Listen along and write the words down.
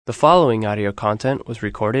The following audio content was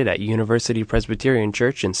recorded at University Presbyterian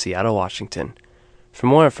Church in Seattle, Washington. For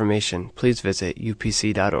more information, please visit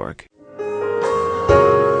upc.org.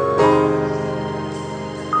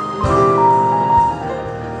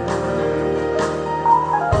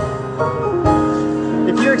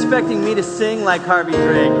 If you're expecting me to sing like Harvey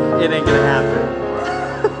Drake, it ain't gonna happen.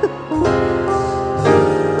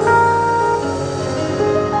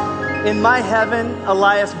 In my heaven,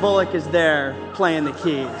 Elias Bullock is there playing the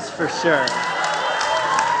keys, for sure.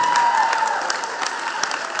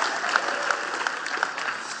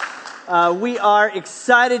 We are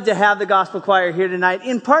excited to have the gospel choir here tonight,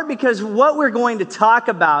 in part because what we're going to talk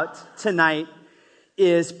about tonight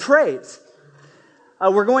is praise.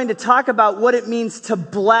 We're going to talk about what it means to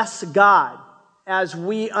bless God as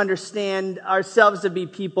we understand ourselves to be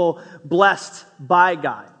people blessed by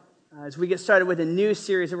God. As we get started with a new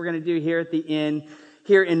series that we're going to do here at the Inn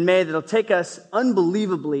here in May that'll take us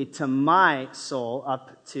unbelievably to my soul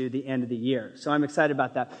up to the end of the year. So I'm excited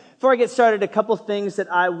about that. Before I get started, a couple things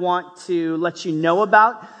that I want to let you know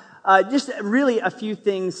about. Just really a few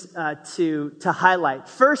things to highlight.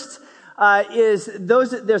 First is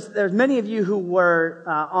there's many of you who were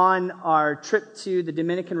on our trip to the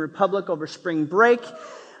Dominican Republic over spring break.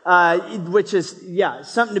 Which is,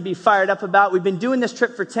 something to be fired up about. We've been doing this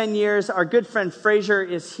trip for 10 years. Our good friend Fraser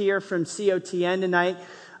is here from COTN tonight.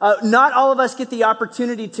 Not all of us get the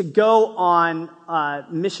opportunity to go on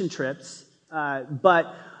mission trips,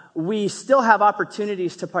 but we still have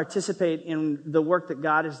opportunities to participate in the work that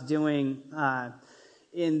God is doing,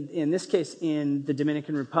 in this case, in the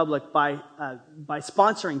Dominican Republic by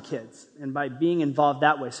sponsoring kids and by being involved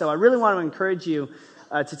that way. So I really want to encourage you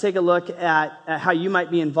to take a look at how you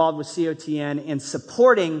might be involved with COTN and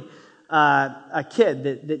supporting a kid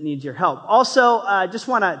that needs your help. Also, just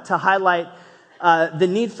want to highlight the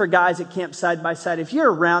need for guys at Camp Side by Side. If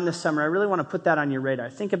you're around this summer, I really want to put that on your radar.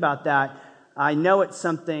 Think about that. I know it's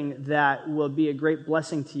something that will be a great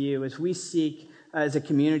blessing to you as we seek as a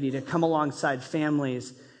community to come alongside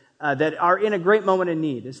families that are in a great moment of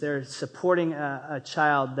need as they're supporting a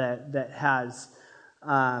child that has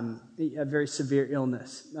a very severe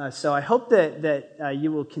illness. So I hope that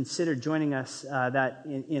you will consider joining us that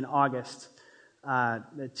in August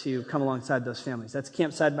to come alongside those families. That's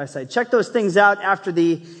Camp Side by Side. Check those things out after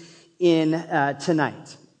the Inn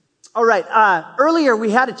tonight. All right. Earlier we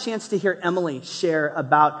had a chance to hear Emily share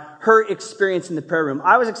about her experience in the prayer room.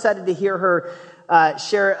 I was excited to hear her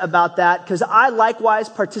share about that because I likewise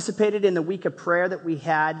participated in the week of prayer that we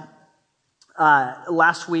had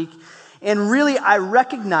last week. And really, I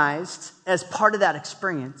recognized as part of that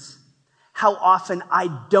experience how often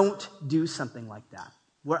I don't do something like that,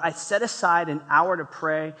 where I set aside an hour to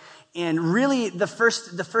pray, and really the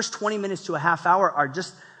first 20 minutes to a half hour are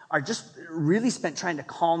just really spent trying to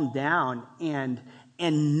calm down and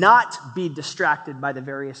not be distracted by the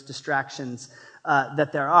various distractions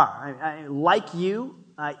that there are. I like you,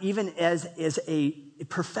 even as a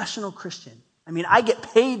professional Christian. I mean, I get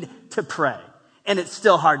paid to pray, and it's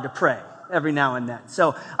still hard to pray every now and then.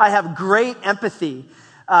 So I have great empathy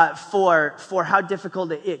for how difficult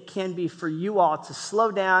it can be for you all to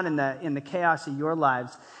slow down in the chaos of your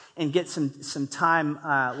lives and get some time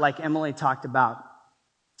like Emily talked about.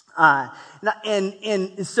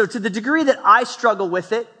 And so to the degree that I struggle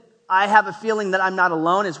with it, I have a feeling that I'm not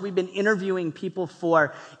alone as we've been interviewing people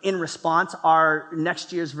for In Response, our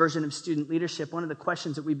next year's version of student leadership. One of the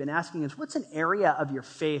questions that we've been asking is, what's an area of your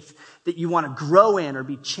faith that you want to grow in or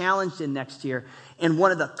be challenged in next year? And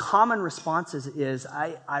one of the common responses is,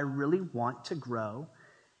 I really want to grow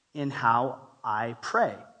in how I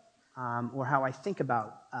pray or how I think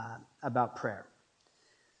about prayer.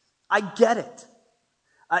 I get it.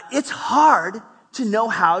 It's hard to know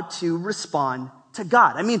how to respond to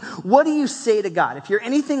God. I mean, what do you say to God? If you're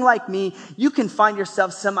anything like me, you can find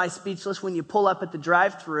yourself semi-speechless when you pull up at the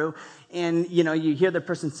drive-thru and, you hear the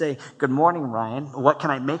person say, "Good morning, Ryan. What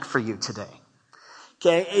can I make for you today?"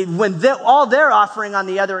 Okay. When all they're offering on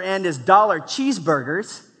the other end is dollar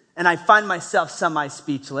cheeseburgers and I find myself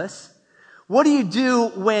semi-speechless. What do you do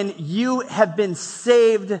when you have been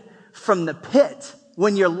saved from the pit?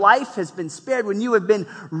 When your life has been spared, when you have been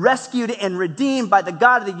rescued and redeemed by the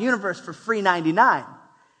God of the universe for free 99.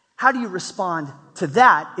 How do you respond to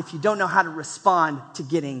that if you don't know how to respond to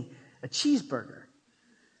getting a cheeseburger?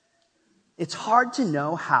 It's hard to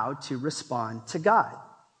know how to respond to God.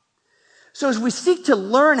 So as we seek to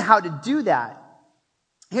learn how to do that,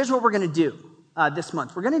 here's what we're going to do this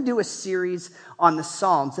month. We're going to do a series on the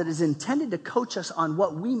Psalms that is intended to coach us on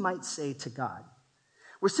what we might say to God.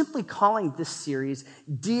 We're simply calling this series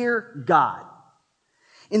Dear God.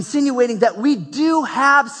 insinuating that we do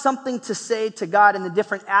have something to say to God in the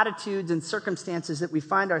different attitudes and circumstances that we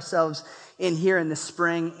find ourselves in here in the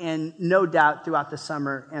spring and no doubt throughout the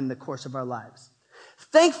summer and the course of our lives.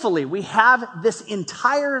 Thankfully, we have this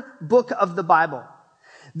entire book of the Bible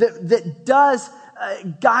that does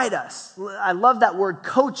guide us. I love that word,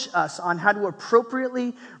 coach us on how to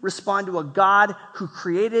appropriately respond to a God who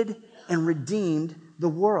created and redeemed the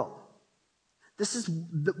world. This is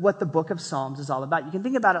what the book of Psalms is all about. You can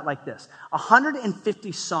think about it like this.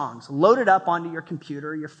 150 songs loaded up onto your computer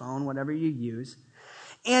or your phone, whatever you use.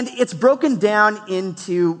 And it's broken down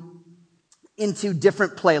into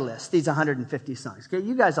different playlists, these 150 songs. Okay,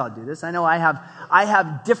 you guys all do this. I know I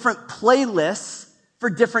have different playlists for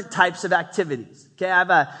different types of activities. Okay, I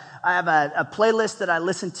have a playlist that I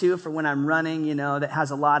listen to for when I'm running, that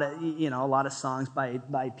has a lot of songs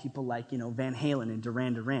by people like, Van Halen and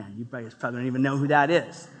Duran Duran. You probably don't even know who that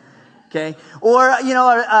is. Okay, or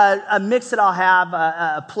a mix that I'll have,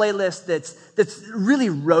 a playlist that's really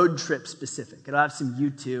road trip specific. It'll have some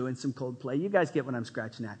U2 and some Coldplay. You guys get what I'm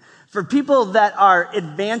scratching at. For people that are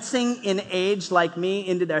advancing in age like me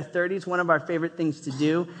into their 30s, one of our favorite things to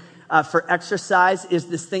do for exercise is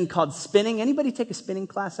this thing called spinning. Anybody take a spinning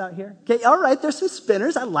class out here? Okay, all right, there's some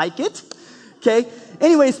spinners. I like it. Okay,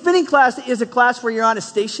 anyway, spinning class is a class where you're on a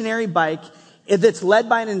stationary bike that's led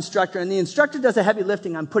by an instructor, and the instructor does a heavy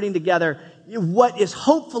lifting on putting together what is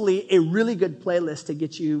hopefully a really good playlist to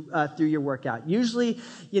get you through your workout. Usually,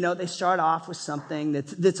 they start off with something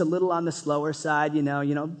that's a little on the slower side, baby,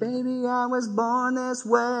 I was born this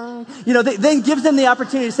way. Then gives them the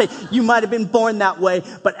opportunity to say, you might have been born that way,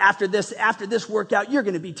 but after this workout, you're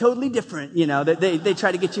going to be totally different. They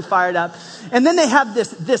try to get you fired up. And then they have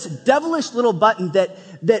this devilish little button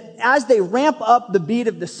that as they ramp up the beat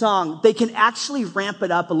of the song, they can actually ramp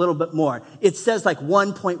it up a little bit more. It says like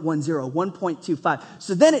 1.10, 1.25.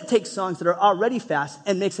 So then it takes songs that are already fast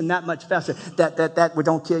and makes them that much faster. That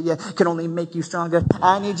don't kill you, can only make you stronger.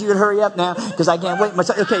 I need you to hurry up now because I can't wait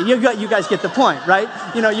much. Okay, you guys get the point, right?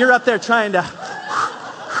 You're up there trying to,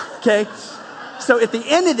 okay? So at the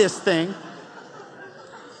end of this thing,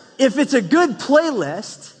 if it's a good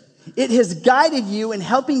playlist, it has guided you in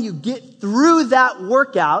helping you get through that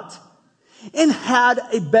workout and had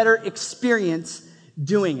a better experience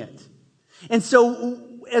doing it. And so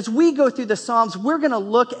as we go through the Psalms, we're going to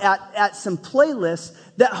look at some playlists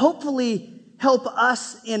that hopefully help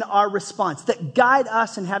us in our response, that guide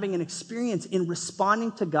us in having an experience in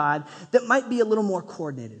responding to God that might be a little more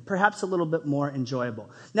coordinated, perhaps a little bit more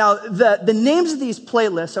enjoyable. Now, the names of these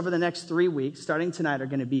playlists over the next 3 weeks, starting tonight, are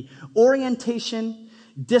going to be orientation,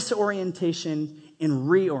 disorientation, and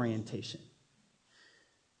reorientation.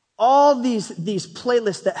 All these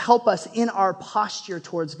playlists that help us in our posture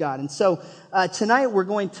towards God. And so tonight we're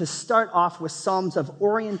going to start off with Psalms of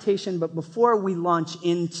orientation, but before we launch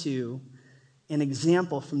into an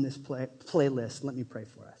example from this playlist, let me pray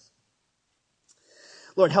for us.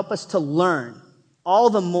 Lord, help us to learn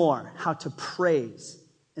all the more how to praise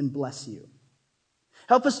and bless you.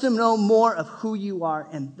 Help us to know more of who you are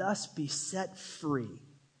and thus be set free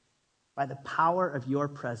by the power of your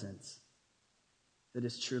presence that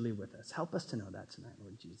is truly with us. Help us to know that tonight,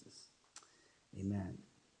 Lord Jesus. Amen.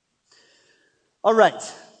 All right.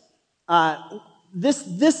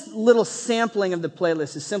 This little sampling of the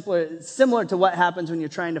playlist is similar to what happens when you're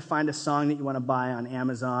trying to find a song that you want to buy on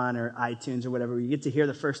Amazon or iTunes or whatever. You get to hear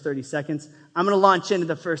the first 30 seconds. I'm going to launch into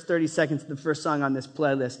the first 30 seconds of the first song on this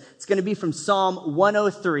playlist. It's going to be from Psalm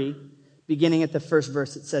 103, beginning at the first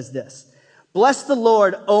verse. It says this: "Bless the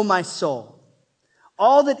Lord, O my soul,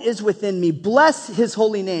 all that is within me. Bless his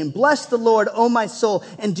holy name. Bless the Lord, O my soul,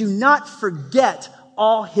 and do not forget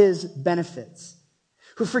all his benefits.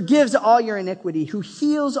 Who forgives all your iniquity, who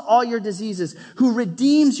heals all your diseases, who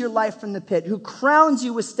redeems your life from the pit, who crowns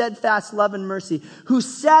you with steadfast love and mercy, who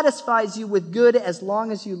satisfies you with good as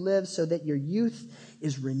long as you live, so that your youth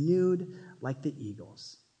is renewed like the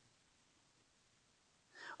eagles."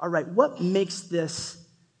 All right, what makes this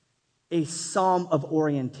a psalm of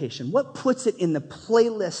orientation? What puts it in the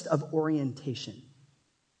playlist of orientation?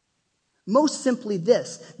 Most simply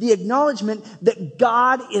this: the acknowledgement that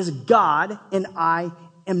God is God and I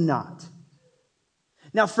am not.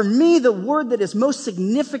 Now, for me, the word that is most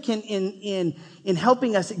significant in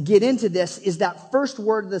helping us get into this is that first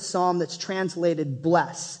word of the psalm that's translated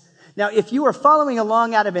bless. Now, if you are following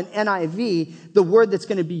along out of an NIV, the word that's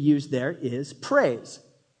going to be used there is praise.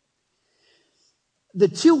 The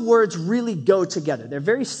two words really go together. They're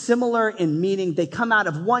very similar in meaning. They come out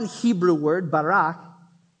of one Hebrew word, barak,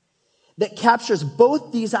 that captures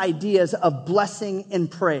both these ideas of blessing and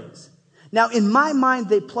praise. Now, in my mind,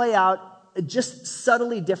 they play out just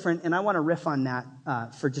subtly different, and I want to riff on that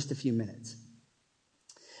for just a few minutes.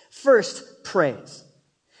 First, praise.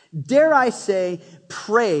 Dare I say,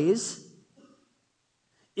 praise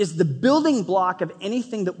is the building block of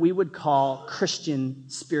anything that we would call Christian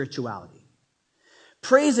spirituality.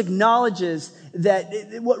 Praise acknowledges that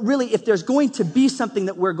really, if there's going to be something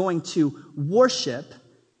that we're going to worship,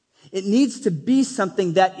 it needs to be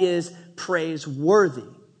something that is praiseworthy.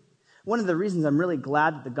 One of the reasons I'm really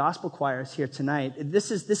glad that the gospel choir is here tonight, this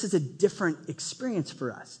is a different experience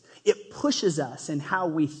for us. It pushes us in how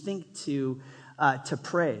we think to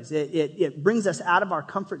praise. It brings us out of our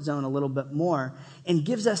comfort zone a little bit more and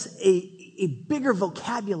gives us a bigger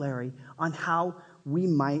vocabulary on how we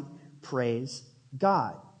might praise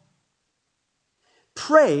God.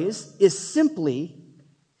 Praise is simply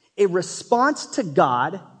a response to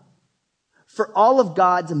God for all of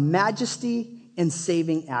God's majesty and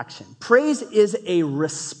saving action. Praise is a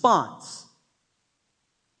response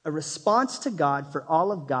to God for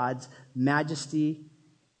all of God's majesty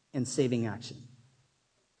and saving action.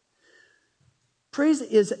 Praise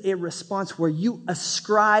is a response where you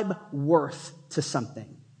ascribe worth to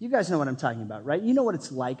something. You guys know what I'm talking about, right? You know what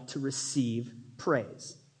it's like to receive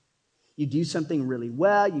praise. You do something really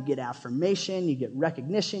well, you get affirmation, you get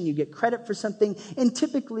recognition, you get credit for something, and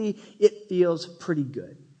typically it feels pretty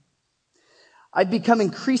good. I've become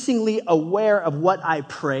increasingly aware of what I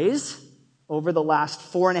praise over the last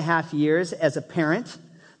 4.5 years as a parent.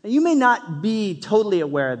 Now, you may not be totally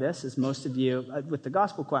aware of this, as most of you, with the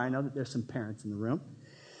gospel choir, I know that there's some parents in the room.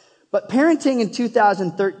 But parenting in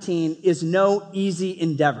 2013 is no easy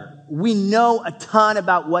endeavor. We know a ton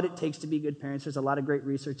about what it takes to be good parents. There's a lot of great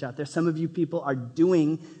research out there. Some of you people are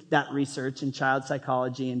doing that research in child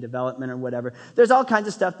psychology and development or whatever. There's all kinds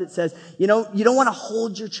of stuff that says, you don't want to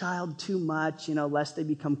hold your child too much, lest they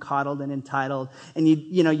become coddled and entitled. And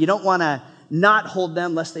you don't want to not hold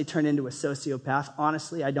them lest they turn into a sociopath.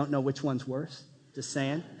 Honestly, I don't know which one's worse. Just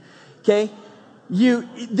saying. Okay?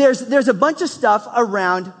 There's a bunch of stuff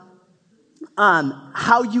around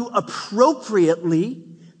how you appropriately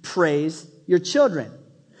praise your children.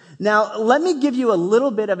 Now, let me give you a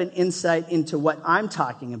little bit of an insight into what I'm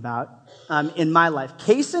talking about in my life.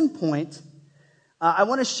 Case in point, I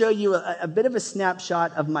want to show you a bit of a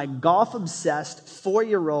snapshot of my golf-obsessed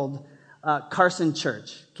 4-year-old Carson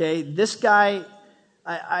Church. Okay, this guy,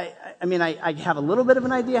 I have a little bit of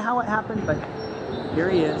an idea how it happened, but here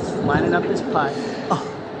he is, lining up his putt.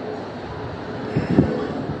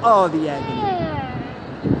 Oh, the agony.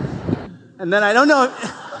 And then I don't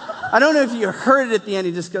know if you heard it at the end.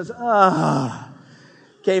 He just goes, oh.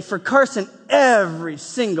 Okay, for Carson, every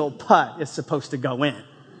single putt is supposed to go in.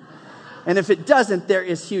 And if it doesn't, there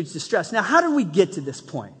is huge distress. Now, how did we get to this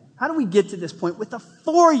point? How do we get to this point with a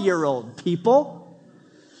 4-year-old, people?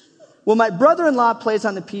 Well, my brother-in-law plays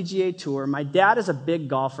on the PGA Tour. My dad is a big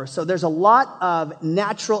golfer, so there's a lot of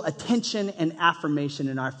natural attention and affirmation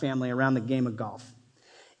in our family around the game of golf.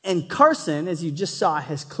 And Carson, as you just saw,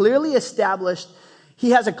 has clearly established, he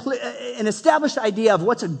has an established idea of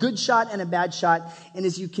what's a good shot and a bad shot. And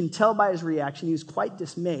as you can tell by his reaction, he was quite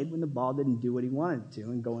dismayed when the ball didn't do what he wanted it to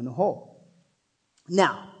and go in the hole.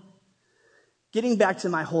 Now, getting back to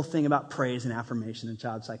my whole thing about praise and affirmation and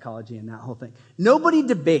child psychology and that whole thing. Nobody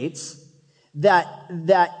debates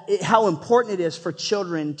how important it is for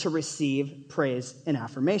children to receive praise and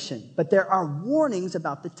affirmation. But there are warnings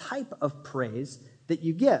about the type of praise that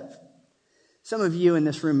you give. Some of you in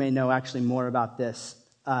this room may know actually more about this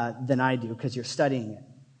than I do because you're studying it.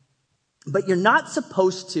 But you're not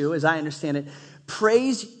supposed to, as I understand it,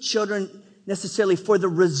 praise children necessarily for the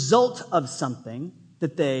result of something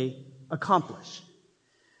that they accomplish.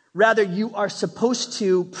 Rather, you are supposed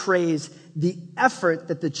to praise the effort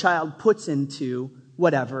that the child puts into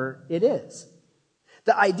whatever it is.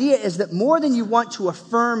 The idea is that more than you want to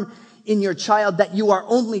affirm in your child that you are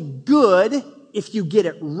only good if you get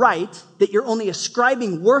it right, that you're only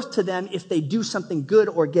ascribing worth to them if they do something good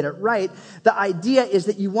or get it right, the idea is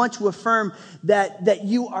that you want to affirm that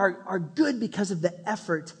you are good because of the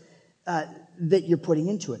effort that you're putting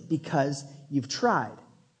into it, because you've tried.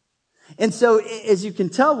 And so, as you can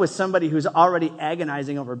tell with somebody who's already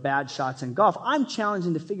agonizing over bad shots in golf, I'm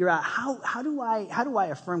challenging to figure out how do I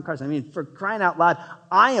affirm Carson? I mean, for crying out loud,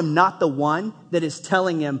 I am not the one that is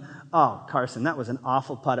telling him, oh, Carson, that was an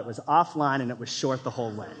awful putt. It was offline and it was short the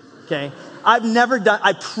whole way. Okay?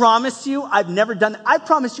 I promise you, I've never done that. I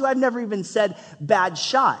promise you, I've never even said bad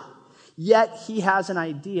shot. Yet he has an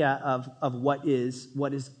idea of what is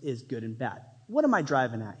good and bad. What am I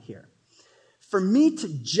driving at here? For me to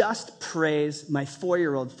just praise my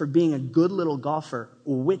 4-year-old for being a good little golfer,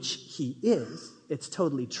 which he is, it's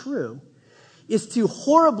totally true, is to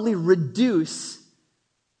horribly reduce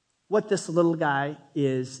what this little guy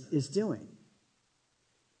is doing.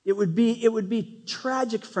 It would be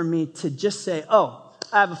tragic for me to just say, oh,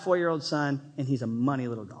 I have a 4-year-old son, and he's a money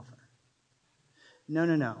little golfer.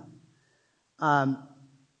 No.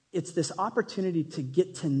 It's this opportunity to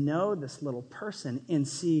get to know this little person and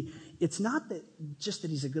see it's not that just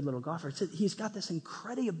that he's a good little golfer. It's that he's got this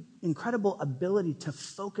incredible ability to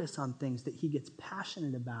focus on things that he gets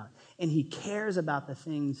passionate about, and he cares about the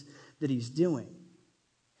things that he's doing.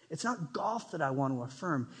 It's not golf that I want to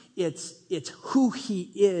affirm. It's who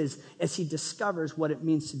he is as he discovers what it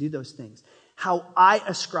means to do those things, how I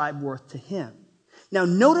ascribe worth to him. Now,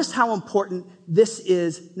 notice how important this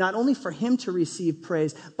is, not only for him to receive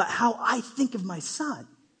praise, but how I think of my son.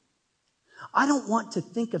 I don't want to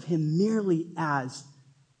think of him merely as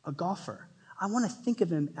a golfer. I want to think of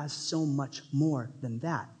him as so much more than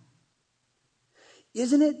that.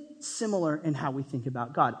 Isn't it similar in how we think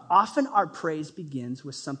about God? Often our praise begins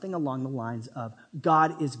with something along the lines of,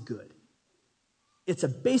 God is good. It's a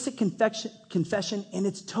basic confession, and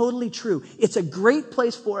it's totally true. It's a great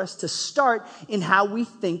place for us to start in how we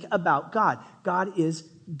think about God. God is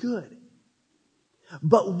good.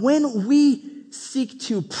 But when we seek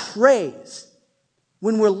to praise,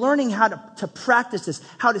 when we're learning how to practice this,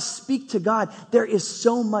 how to speak to God, there is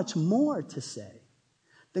so much more to say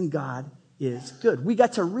than God is good. We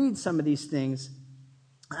got to read some of these things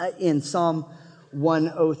in Psalm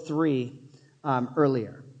 103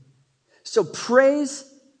 earlier. So praise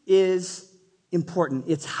is important.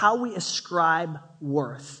 It's how we ascribe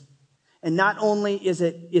worth. And not only is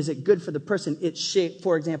it good for the person,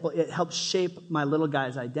 for example, it helps shape my little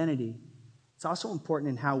guy's identity. It's also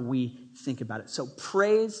important in how we think about it. So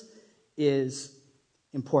praise is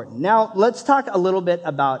important. Now, let's talk a little bit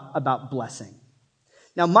about blessing.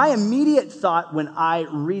 Now, my immediate thought when I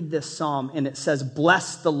read this psalm and it says,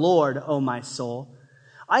 "Bless the Lord, O my soul,"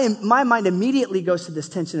 my mind immediately goes to this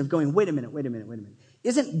tension of going, wait a minute.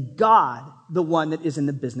 Isn't God the one that is in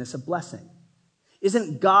the business of blessing?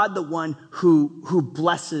 Isn't God the one who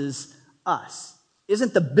blesses us?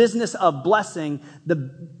 Isn't the business of blessing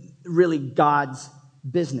really God's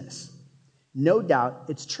business? No doubt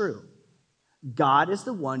it's true. God is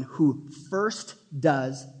the one who first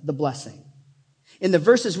does the blessing. In the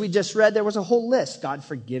verses we just read, there was a whole list. God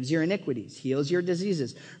forgives your iniquities, heals your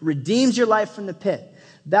diseases, redeems your life from the pit.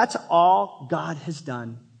 That's all God has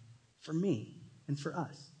done for me and for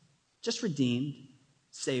us. Just redeemed,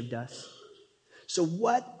 saved us. So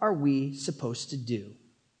what are we supposed to do?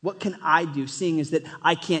 What can I do, seeing as that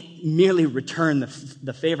I can't merely return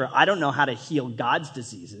the favor? I don't know how to heal God's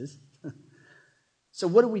diseases. So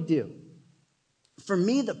what do we do? For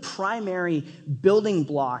me, the primary building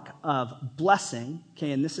block of blessing,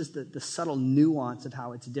 okay, and this is the subtle nuance of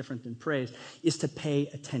how it's different than praise, is to pay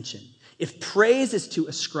attention. If praise is to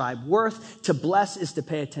ascribe worth, to bless is to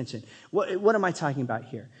pay attention. What am I talking about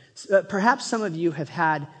here? Perhaps some of you have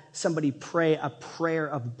had somebody pray a prayer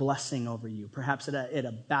of blessing over you, perhaps at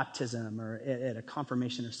a baptism or at a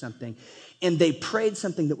confirmation or something, and they prayed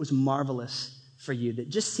something that was marvelous for you, that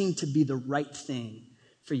just seemed to be the right thing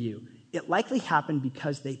for you. It likely happened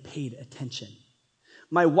because they paid attention.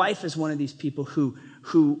 My wife is one of these people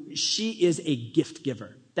who she is a gift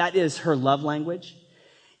giver. That is her love language.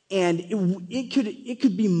 And it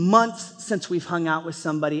could be months since we've hung out with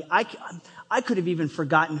somebody. I could have even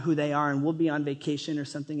forgotten who they are, and we'll be on vacation or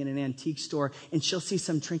something in an antique store, and she'll see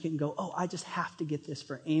some trinket and go, "Oh, I just have to get this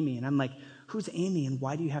for Amy." And I'm like, "Who's Amy, and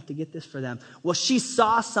why do you have to get this for them?" Well, she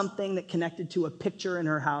saw something that connected to a picture in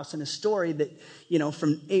her house and a story that,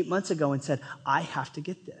 from 8 months ago, and said, "I have to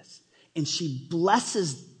get this." And she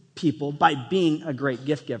blesses people by being a great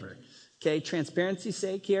gift giver. Okay, transparency's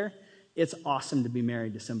sake here. It's awesome to be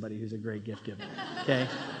married to somebody who's a great gift giver, okay?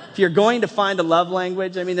 If you're going to find a love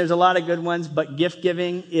language, there's a lot of good ones, but gift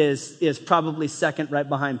giving is probably second right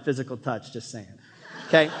behind physical touch, just saying,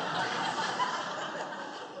 okay?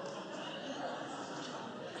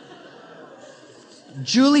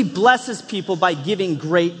 Julie blesses people by giving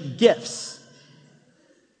great gifts.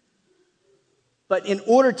 But in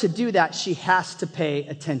order to do that, she has to pay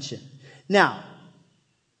attention. Now,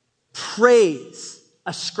 praise,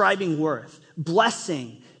 ascribing worth,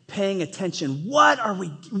 blessing, paying attention. What are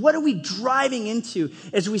we driving into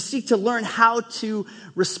as we seek to learn how to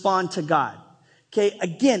respond to God? Okay,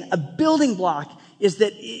 again, a building block is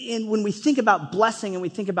that when we think about blessing and we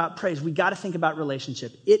think about praise, we got to think about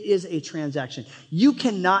relationship. It is a transaction. You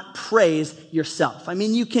cannot praise yourself.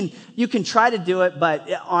 You can try to do it, but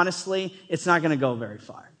honestly, it's not going to go very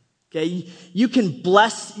far. Okay, you can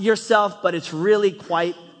bless yourself, but it's really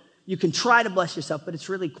quite You can try to bless yourself, but it's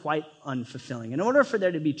really quite unfulfilling. In order for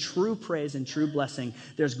there to be true praise and true blessing,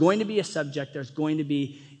 there's going to be a subject, there's going to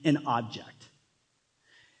be an object.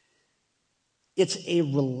 It's a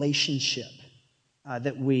relationship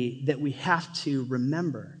that we have to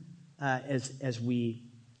remember as we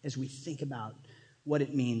think about what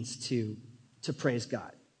it means to praise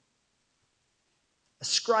God.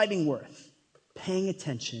 Ascribing worth, paying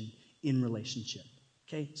attention in relationship.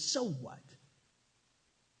 Okay, so what?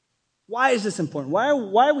 Why is this important?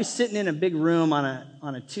 Why are we sitting in a big room on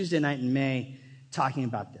a Tuesday night in May talking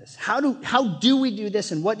about this? How do we do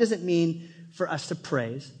this, and what does it mean for us to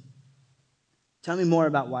praise? Tell me more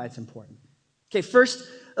about why it's important. Okay, first,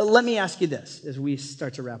 let me ask you this as we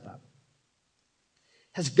start to wrap up.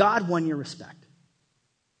 Has God won your respect?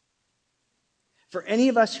 For any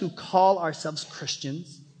of us who call ourselves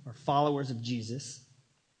Christians or followers of Jesus,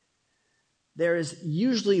 there is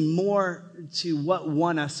usually more to what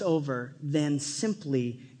won us over than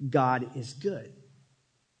simply God is good.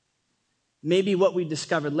 Maybe what we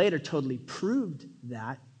discovered later totally proved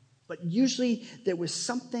that, but usually there was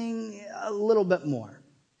something a little bit more.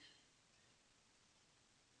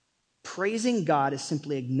 Praising God is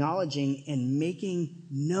simply acknowledging and making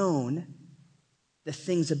known the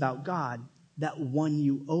things about God that won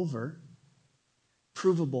you over,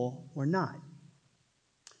 provable or not.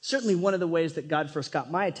 Certainly one of the ways that God first got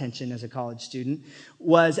my attention as a college student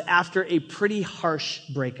was after a pretty harsh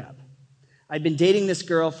breakup. I'd been dating this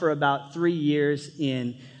girl for about 3 years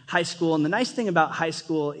in high school, and the nice thing about high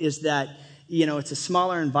school is that, it's a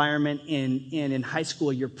smaller environment, and in high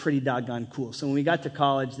school, you're pretty doggone cool. So when we got to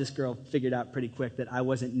college, this girl figured out pretty quick that I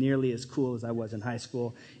wasn't nearly as cool as I was in high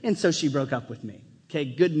school, and so she broke up with me. Okay,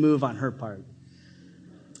 good move on her part.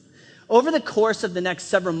 Over the course of the next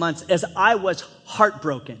several months, as I was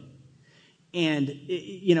heartbroken and,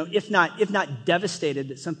 if not devastated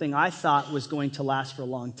that something I thought was going to last for a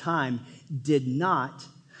long time did not,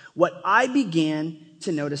 what I began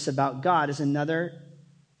to notice about God is another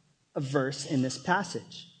verse in this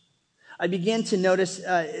passage. I began to notice,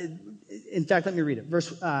 in fact, let me read it.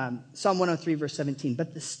 Psalm 103, verse 17.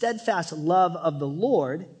 But the steadfast love of the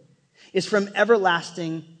Lord is from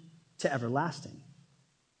everlasting to everlasting.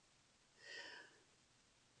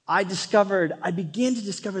 I began to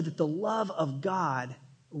discover that the love of God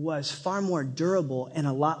was far more durable and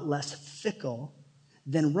a lot less fickle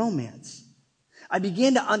than romance. I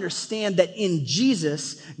began to understand that in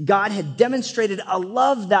Jesus, God had demonstrated a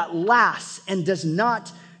love that lasts and does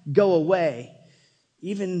not go away,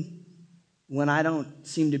 even when I don't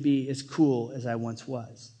seem to be as cool as I once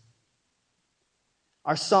was.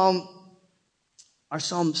 Our psalm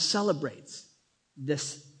celebrates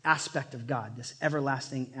this aspect of God, this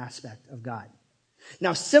everlasting aspect of God.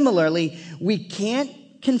 Now, similarly, we can't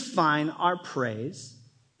confine our praise.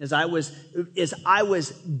 As I was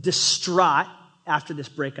distraught after this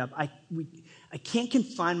breakup, I can't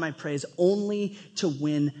confine my praise only to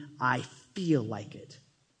when I feel like it.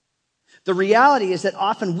 The reality is that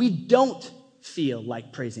often we don't feel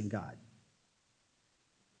like praising God.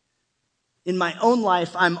 In my own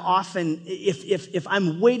life, I'm often, if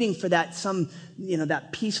I'm waiting for that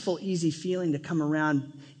that peaceful, easy feeling to come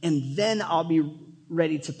around, and then I'll be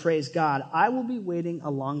ready to praise God, I will be waiting a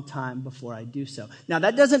long time before I do so. Now,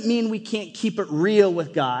 that doesn't mean we can't keep it real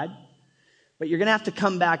with God, but you're going to have to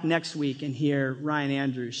come back next week and hear Ryan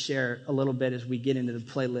Andrews share a little bit as we get into the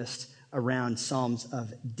playlist around Psalms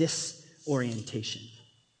of disorientation.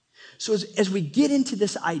 So as we get into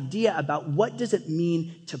this idea about what does it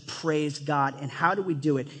mean to praise God and how do we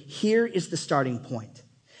do it, here is the starting point.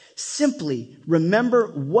 Simply remember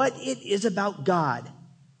what it is about God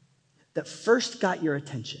that first got your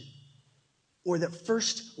attention or that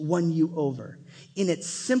first won you over. In its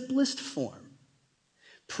simplest form,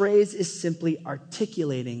 praise is simply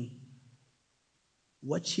articulating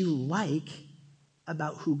what you like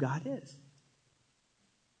about who God is.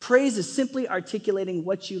 Praise is simply articulating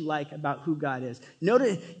what you like about who God is.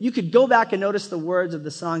 Notice, you could go back and notice the words of the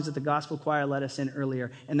songs that the gospel choir led us in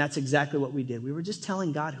earlier, and that's exactly what we did. We were just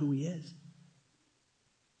telling God who He is.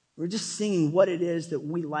 We were just singing what it is that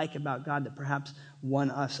we like about God that perhaps won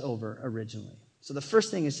us over originally. So the first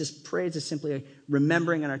thing is just praise is simply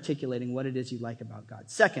remembering and articulating what it is you like about God.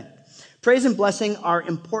 Second, praise and blessing are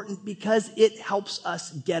important because it helps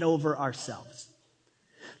us get over ourselves.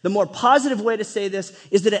 The more positive way to say this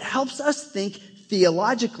is that it helps us think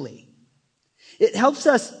theologically. It helps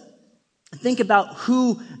us think about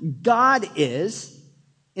who God is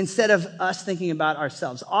instead of us thinking about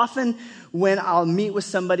ourselves. Often when I'll meet with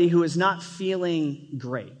somebody who is not feeling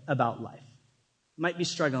great about life, might be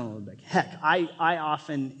struggling a little bit. Heck, I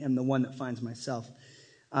often am the one that finds myself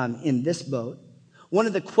in this boat, one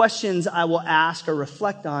of the questions I will ask or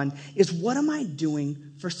reflect on is, what am I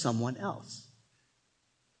doing for someone else?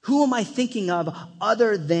 Who am I thinking of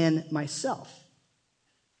other than myself?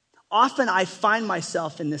 Often I find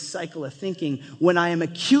myself in this cycle of thinking when I am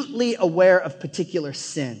acutely aware of particular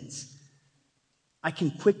sins. I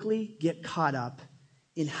can quickly get caught up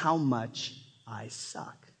in how much I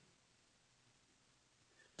suck.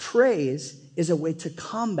 Praise is a way to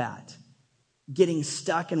combat getting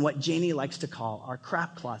stuck in what Janie likes to call our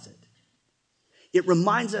crap closet. It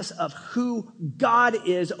reminds us of who God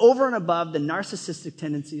is over and above the narcissistic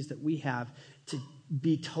tendencies that we have to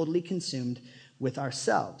be totally consumed with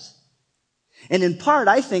ourselves. And in part,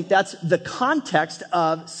 I think that's the context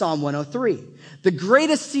of Psalm 103. The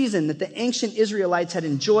greatest season that the ancient Israelites had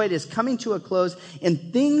enjoyed is coming to a close,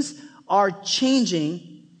 and things are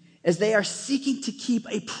changing as they are seeking to keep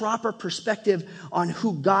a proper perspective on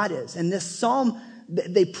who God is. And this psalm,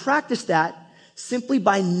 they practice that simply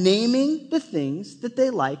by naming the things that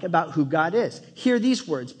they like about who God is. Hear these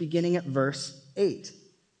words beginning at verse 8.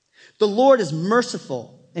 The Lord is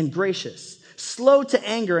merciful and gracious, slow to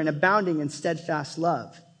anger and abounding in steadfast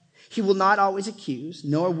love. He will not always accuse,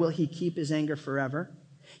 nor will he keep his anger forever.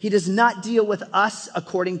 He does not deal with us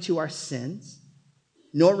according to our sins,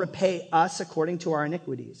 nor repay us according to our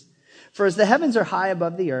iniquities. For as the heavens are high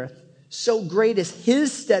above the earth, so great is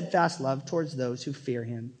his steadfast love towards those who fear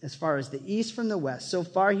him. As far as the east from the west, so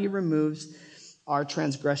far he removes our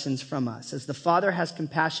transgressions from us. As the Father has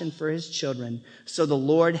compassion for his children, so the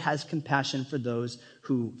Lord has compassion for those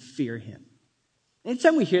who fear him.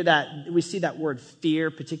 Anytime we hear that, we see that word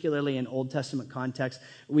fear, particularly in Old Testament context,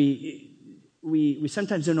 we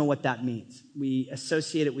sometimes don't know what that means. We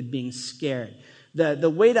associate it with being scared. The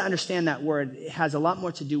way to understand that word has a lot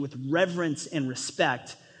more to do with reverence and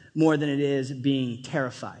respect more than it is being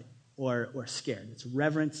terrified or scared. It's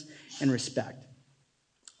reverence and respect.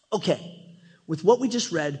 Okay, with what we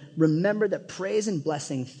just read, remember that praise and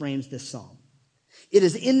blessing frames this psalm. It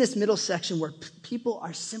is in this middle section where people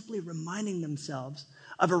are simply reminding themselves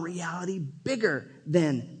of a reality bigger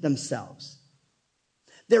than themselves.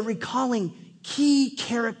 They're recalling key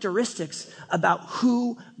characteristics about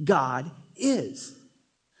who God is.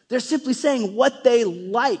 They're simply saying what they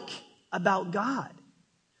like about God.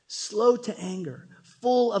 Slow to anger,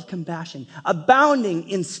 full of compassion, abounding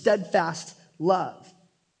in steadfast love.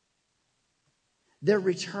 They're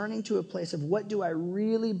returning to a place of what do I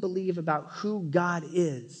really believe about who God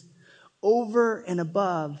is, over and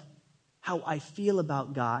above how I feel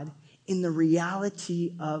about God in the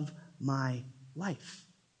reality of my life.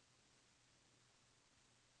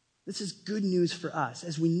 This is good news for us.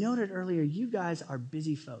 As we noted earlier, you guys are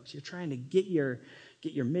busy folks. You're trying to get your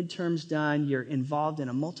midterms done. You're involved in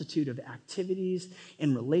a multitude of activities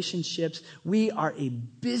and relationships. We are a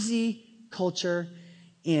busy culture,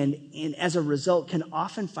 and as a result can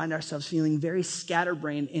often find ourselves feeling very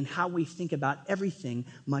scatterbrained in how we think about everything,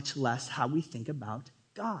 much less how we think about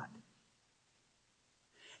God.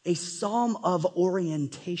 A psalm of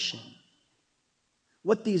orientation.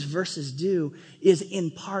 What these verses do is in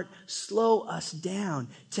part slow us down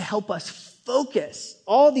to help us focus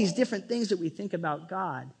all these different things that we think about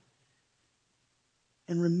God.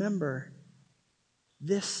 And remember,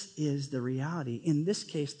 this is the reality. In this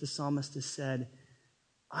case, the psalmist has said,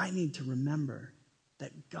 I need to remember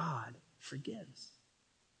that God forgives.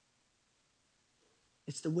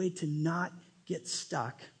 It's the way to not get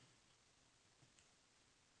stuck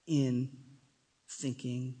in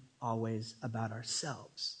thinking always about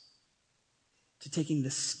ourselves, to taking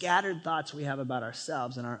the scattered thoughts we have about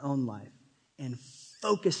ourselves in our own life and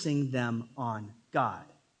focusing them on God.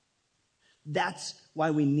 That's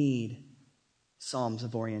why we need psalms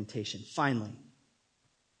of orientation. Finally,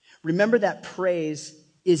 remember that praise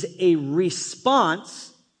is a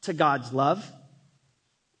response to God's love,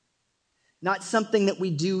 not something that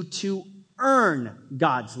we do to earn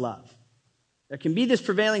God's love. There can be this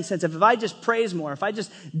prevailing sense of if I just praise more, if I just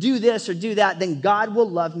do this or do that, then God will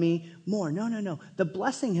love me more. No. The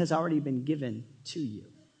blessing has already been given to you.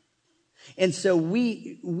 And so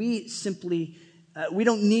we simply, we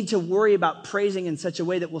don't need to worry about praising in such a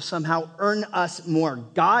way that will somehow earn us more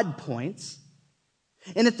God points.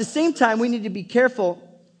 And at the same time, we need to be careful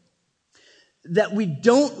that we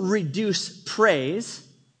don't reduce praise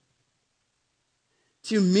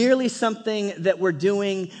to merely something that we're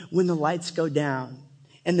doing when the lights go down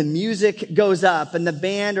and the music goes up and the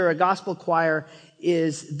band or a gospel choir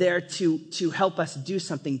is there to help us do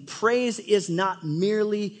something. Praise is not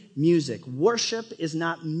merely music. Worship is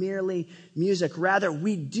not merely music. Rather,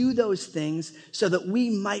 we do those things so that we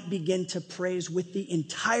might begin to praise with the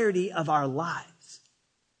entirety of our lives.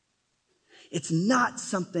 It's not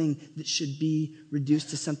something that should be reduced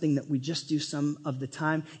to something that we just do some of the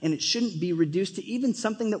time, and it shouldn't be reduced to even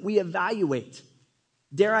something that we evaluate.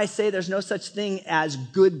 Dare I say there's no such thing as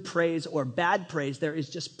good praise or bad praise. There is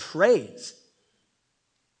just praise.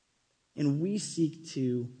 And we seek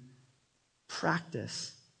to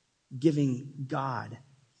practice giving God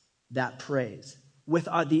that praise with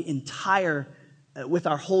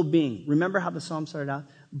our whole being. Remember how the psalm started out?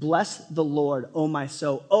 Bless the Lord, O my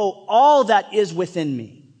soul. Oh, all that is within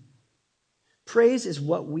me. Praise is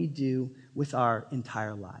what we do with our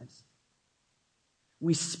entire lives.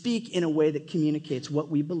 We speak in a way that communicates what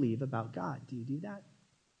we believe about God. Do you do that?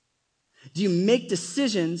 Do you make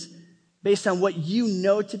decisions based on what you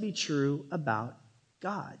know to be true about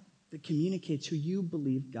God that communicates who you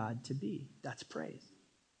believe God to be? That's praise.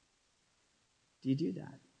 Do you do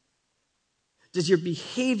that? Does your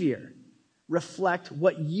behavior reflect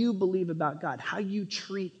what you believe about God, how you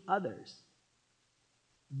treat others?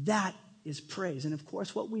 That is praise. And of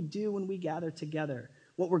course, what we do when we gather together,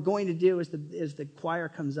 what we're going to do as the choir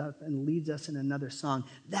comes up and leads us in another song,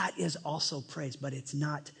 that is also praise, but it's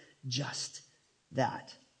not just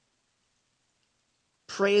that.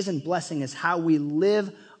 Praise and blessing is how we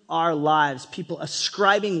live our lives, people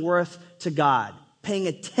ascribing worth to God, paying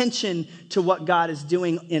attention to what God is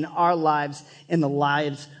doing in our lives and the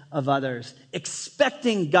lives of others,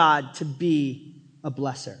 expecting God to be a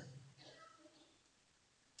blesser.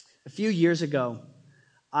 A few years ago,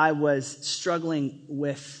 I was struggling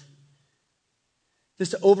with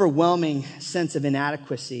this overwhelming sense of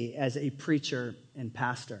inadequacy as a preacher and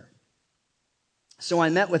pastor. So I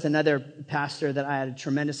met with another pastor that I had a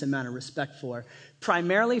tremendous amount of respect for,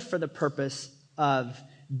 primarily for the purpose of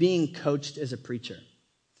being coached as a preacher.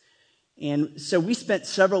 And so we spent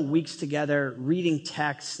several weeks together reading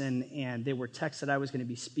texts, and they were texts that I was going to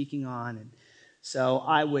be speaking on. And so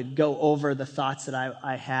I would go over the thoughts that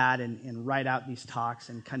I had and write out these talks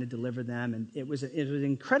and kind of deliver them. And it was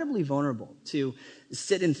incredibly vulnerable to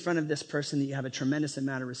sit in front of this person that you have a tremendous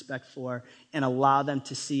amount of respect for and allow them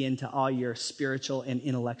to see into all your spiritual and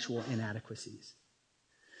intellectual inadequacies.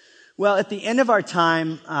 Well, at the end of our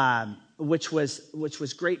time, which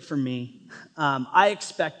was great for me, I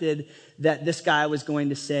expected that this guy was going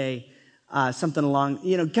to say something along,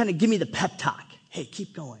 kind of give me the pep talk. Hey,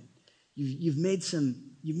 keep going. You've made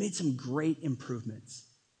some great improvements,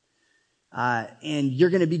 and you're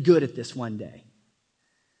going to be good at this one day.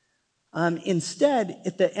 Instead,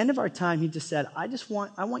 at the end of our time, he just said,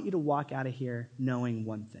 I want you to walk out of here knowing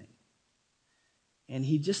one thing. And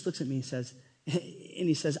he just looks at me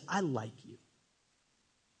and says, I like you.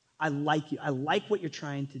 I like you. I like what you're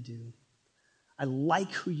trying to do. I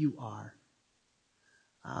like who you are.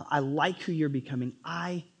 I like who you're becoming.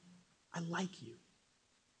 I like you.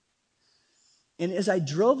 And as I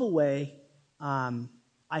drove away,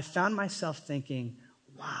 I found myself thinking,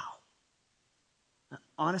 wow.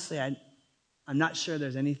 Honestly, I'm not sure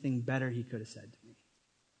there's anything better he could have said to me.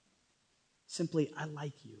 Simply, I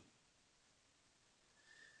like you.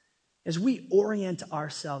 As we orient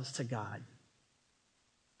ourselves to God,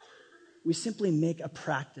 we simply make a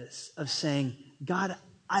practice of saying, God,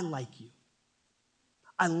 I like you.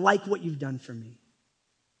 I like what you've done for me.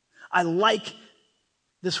 I like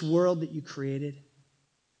this world that you created.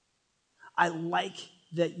 I like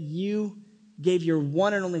that you gave your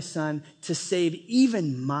one and only Son to save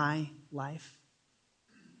even my life.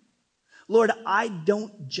 Lord, I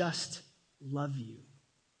don't just love you.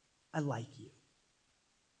 I like you.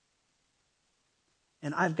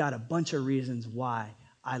 And I've got a bunch of reasons why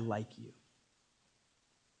I like you.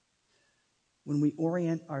 When we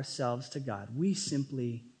orient ourselves to God, we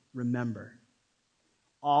simply remember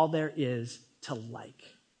all there is to like,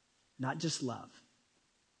 not just love,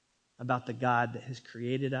 about the God that has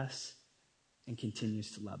created us and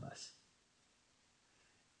continues to love us.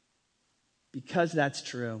 Because that's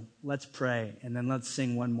true, let's pray, and then let's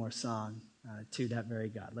sing one more song to that very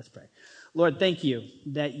God. Let's pray. Lord, thank you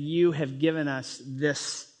that you have given us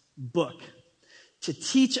this book to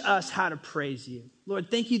teach us how to praise you.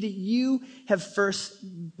 Lord, thank you that you have first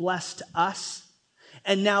blessed us,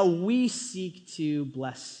 and now we seek to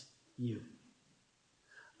bless you.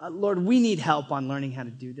 Lord, we need help on learning how to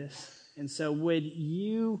do this. And so would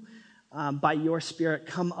you, by your Spirit,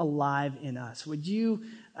 come alive in us? Would you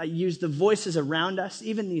use the voices around us,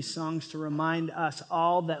 even these songs, to remind us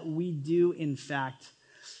all that we do, in fact,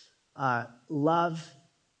 love,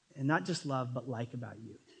 and not just love, but like about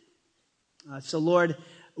you. So, Lord,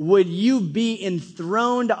 would you be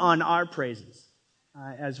enthroned on our praises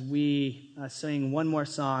as we sing one more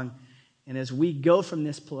song, and as we go from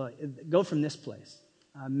this place,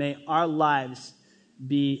 may our lives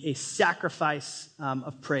be a sacrifice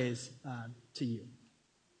of praise to you.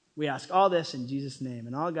 We ask all this in Jesus' name.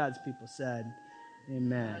 And all God's people said,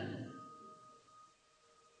 amen.